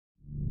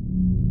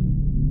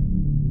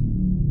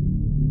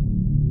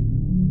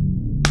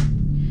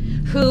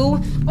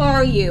Who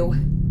are you?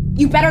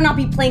 You better not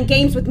be playing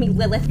games with me,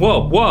 Lilith.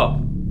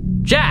 Whoa!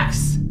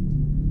 Jax!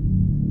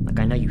 Like,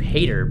 I know you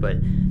hate her, but...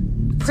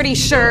 Pretty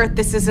sure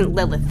this isn't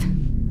Lilith.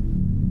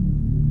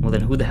 Well,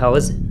 then who the hell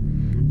is it?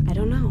 I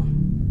don't know.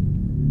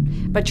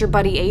 But your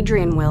buddy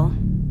Adrian will.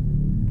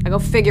 Now go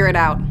figure it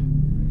out.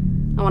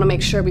 I want to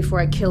make sure before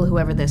I kill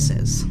whoever this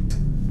is.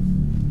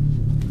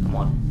 Come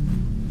on.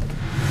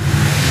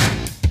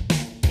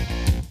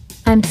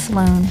 I'm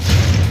Sloane,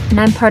 and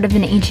I'm part of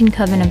an ancient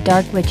coven of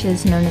dark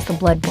witches known as the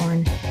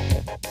Bloodborne.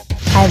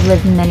 I have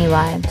lived many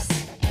lives,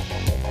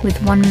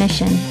 with one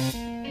mission,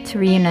 to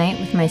reunite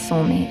with my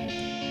soulmate.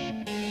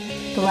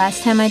 The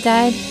last time I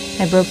died,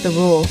 I broke the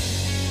rules,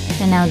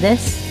 and now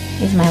this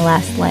is my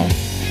last life.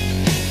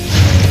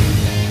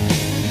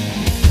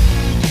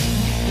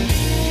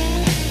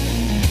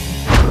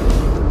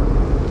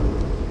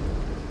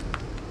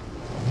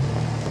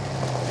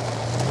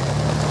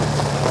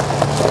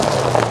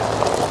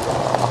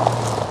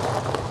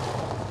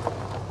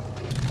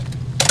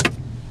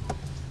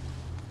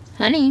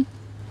 Honey,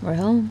 we're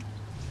home.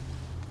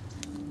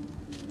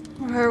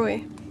 Where are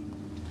we?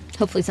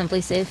 Hopefully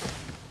someplace safe.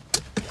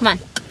 Come on.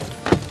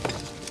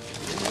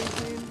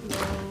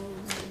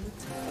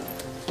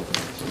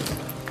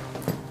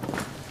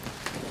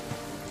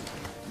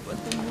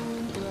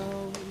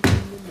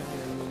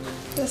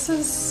 This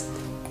is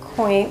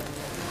quaint.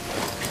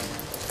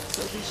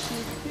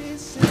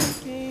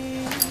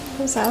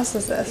 Whose house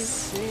is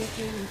this?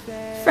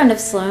 Friend of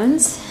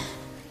Sloane's.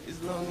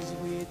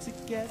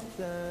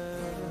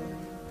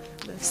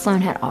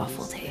 Sloane had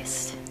awful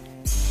taste.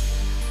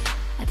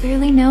 I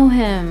barely know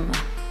him.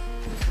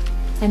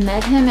 I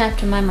met him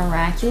after my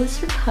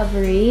miraculous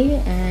recovery,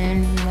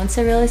 and once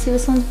I realized he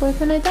was Sloane's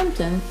boyfriend, I dumped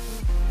him.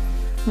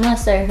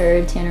 Last I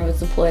heard, Tanner was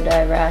deployed to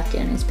Iraq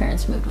and his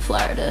parents moved to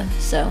Florida,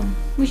 so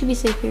we should be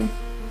safe here.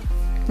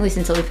 At least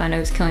until we find out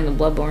who's killing the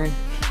Bloodborne.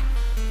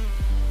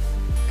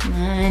 Come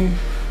on,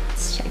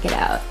 let's check it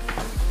out.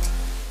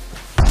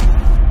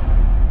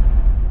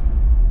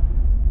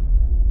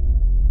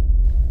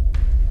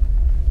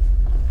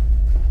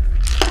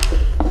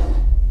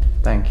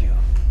 Thank you.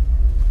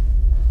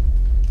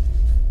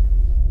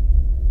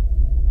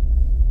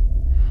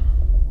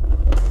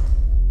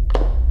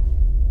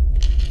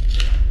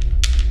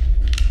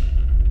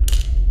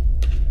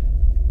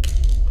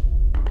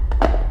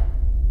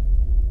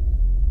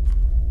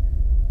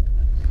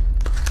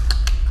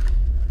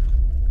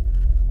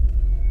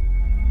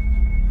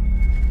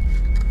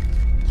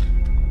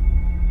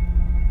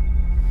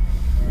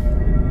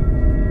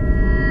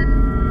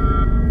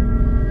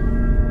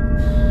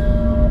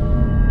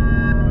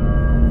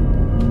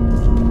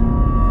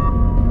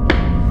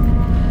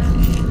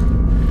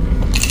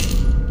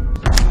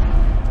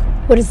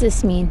 What does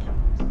this mean?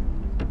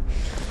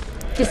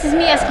 This is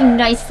me asking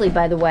nicely,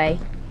 by the way.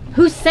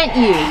 Who sent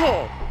you?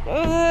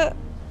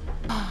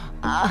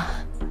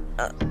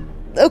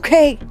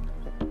 Okay.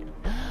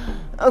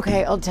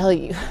 Okay, I'll tell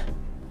you.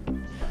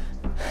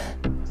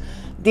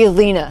 The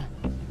Alina.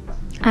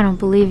 I don't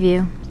believe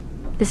you.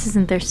 This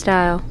isn't their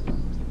style.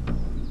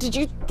 Did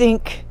you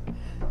think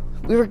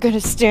we were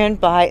gonna stand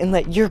by and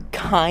let your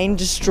kind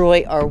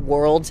destroy our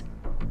world?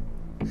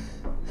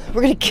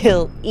 We're gonna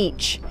kill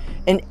each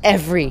and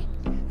every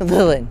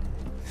Lilin.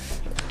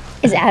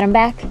 Is Adam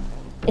back?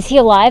 Is he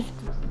alive?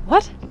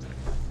 What?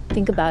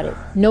 Think about it.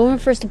 No one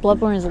refers to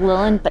Bloodborne as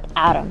Lilin but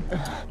Adam.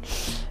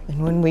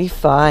 And when we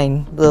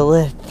find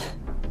Lilith,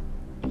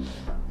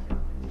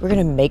 we're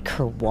gonna make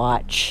her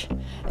watch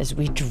as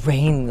we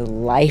drain the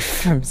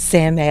life from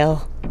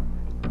Samael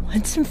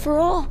once and for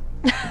all.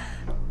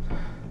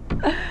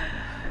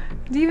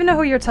 Do you even know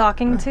who you're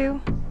talking to?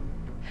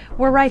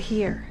 We're right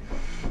here.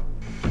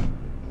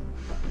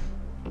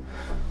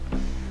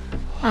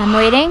 I'm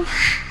waiting,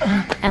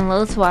 and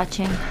Lilith's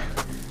watching.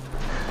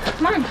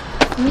 Come on,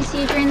 let me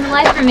see you drain the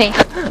life from me.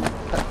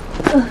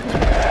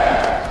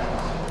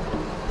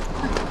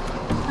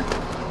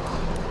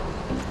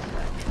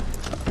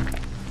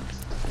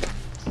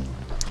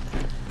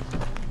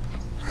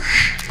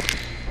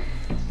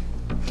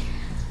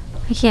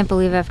 I can't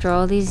believe after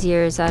all these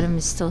years, Adam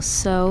is still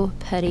so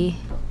petty.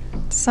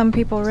 Some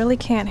people really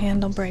can't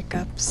handle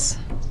breakups.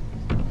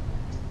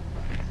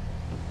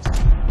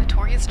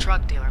 Notorious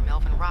drug dealer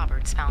Melvin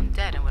Roberts found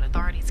dead in what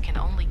authorities can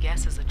only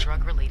guess is a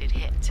drug-related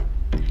hit.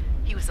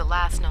 He was the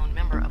last known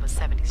member of a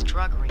 70s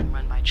drug ring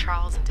run by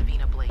Charles and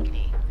Davina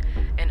Blakeney.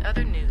 In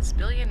other news,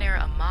 billionaire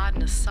Ahmad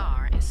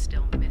Nassar is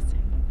still missing.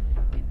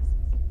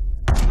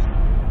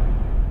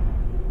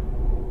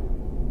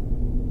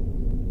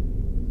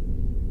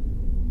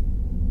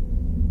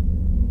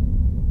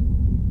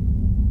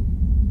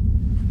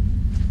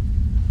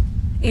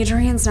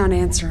 Adrian's not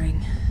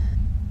answering.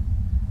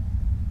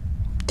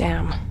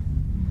 Damn.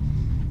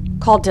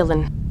 Call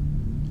Dylan.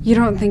 You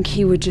don't think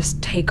he would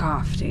just take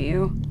off, do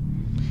you?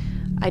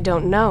 I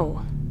don't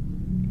know.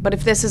 But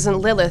if this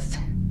isn't Lilith,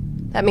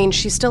 that means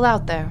she's still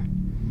out there.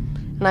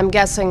 And I'm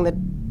guessing that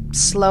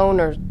Sloane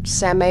or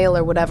Samael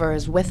or whatever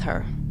is with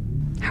her.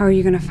 How are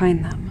you gonna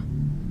find them?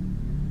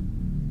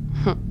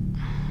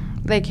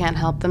 They can't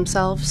help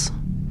themselves.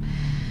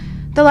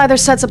 They'll either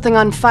set something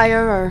on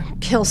fire or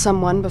kill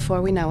someone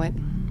before we know it.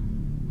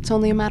 It's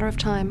only a matter of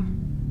time.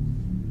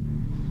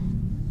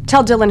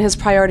 Tell Dylan his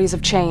priorities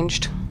have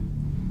changed.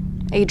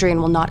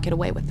 Adrian will not get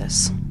away with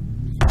this.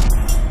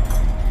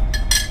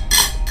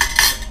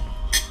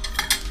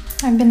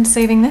 I've been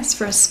saving this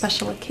for a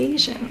special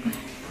occasion.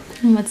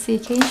 And what's the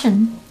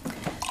occasion?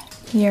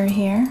 You're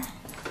here.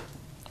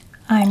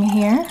 I'm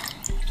here.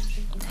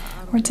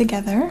 We're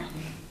together.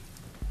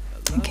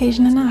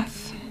 Occasion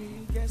enough.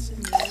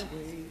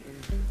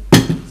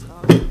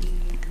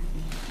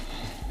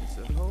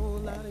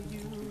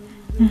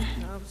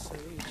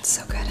 It's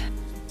so good.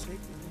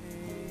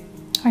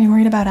 Are you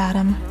worried about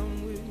Adam?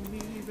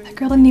 That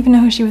girl didn't even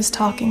know who she was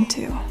talking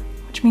to,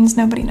 which means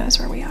nobody knows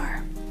where we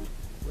are.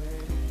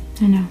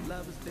 I know.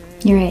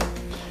 You're right.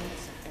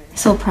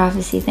 This whole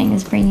prophecy thing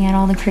is bringing out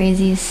all the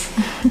crazies.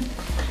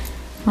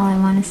 All I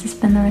want is to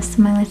spend the rest of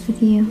my life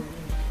with you.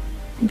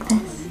 Like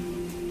this.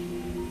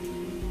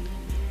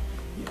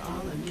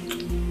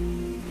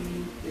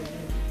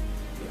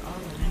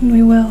 And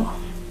we will.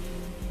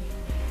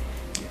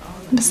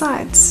 And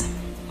besides,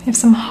 if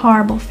some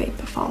horrible fate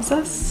befalls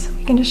us,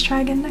 we can just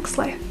try again next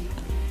life.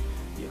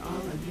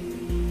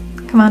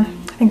 Come on,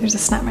 I think there's a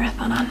snap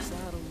marathon on.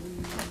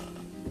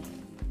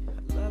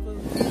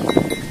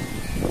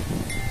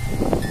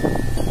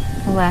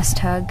 A last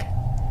hug.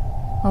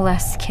 A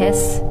last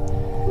kiss.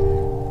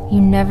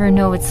 You never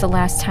know it's the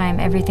last time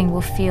everything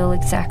will feel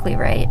exactly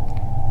right.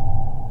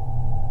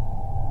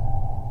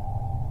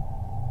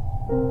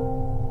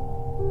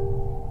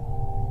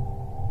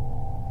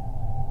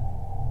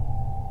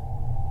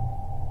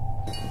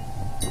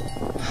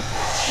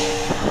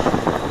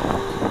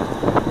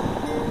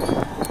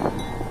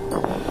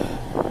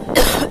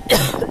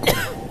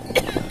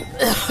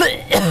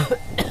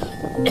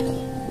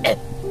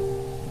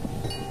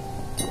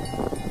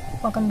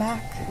 Welcome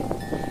back.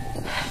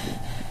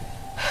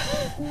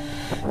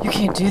 You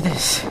can't do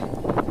this.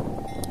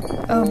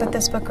 Oh, but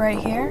this book right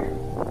here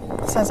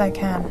says I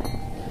can.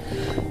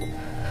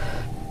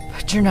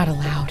 But you're not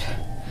allowed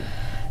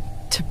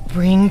to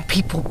bring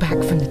people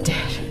back from the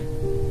dead.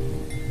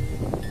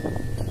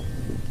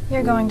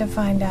 You're going to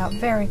find out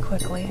very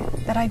quickly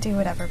that I do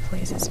whatever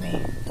pleases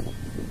me.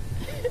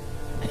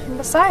 And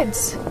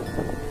besides,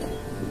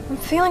 I'm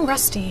feeling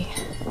rusty,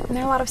 and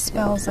there are a lot of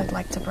spells I'd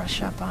like to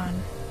brush up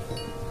on.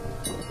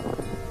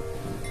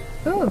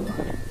 Ooh,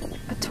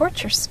 a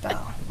torture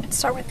spell. Let's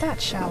start with that,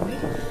 shall we?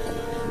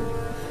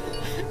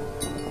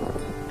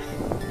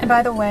 And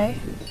by the way,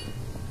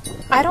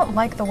 I don't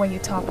like the way you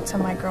talked to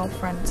my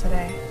girlfriend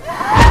today.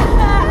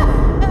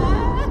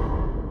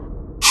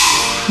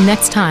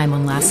 Next time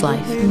on Last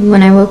Life.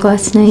 When I woke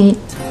last night,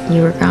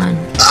 you were gone.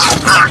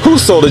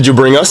 Whose soul did you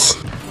bring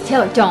us?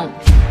 Taylor, don't.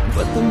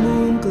 But the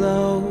moon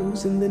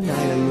glows and the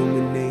night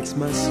illuminates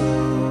my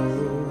soul.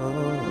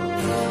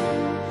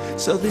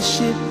 So the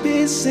ship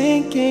is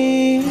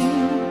sinking,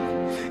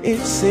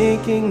 it's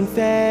sinking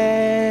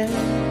fast.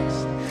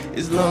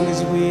 As long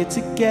as we're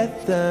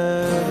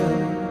together,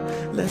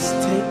 let's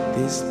take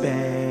this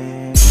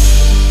back.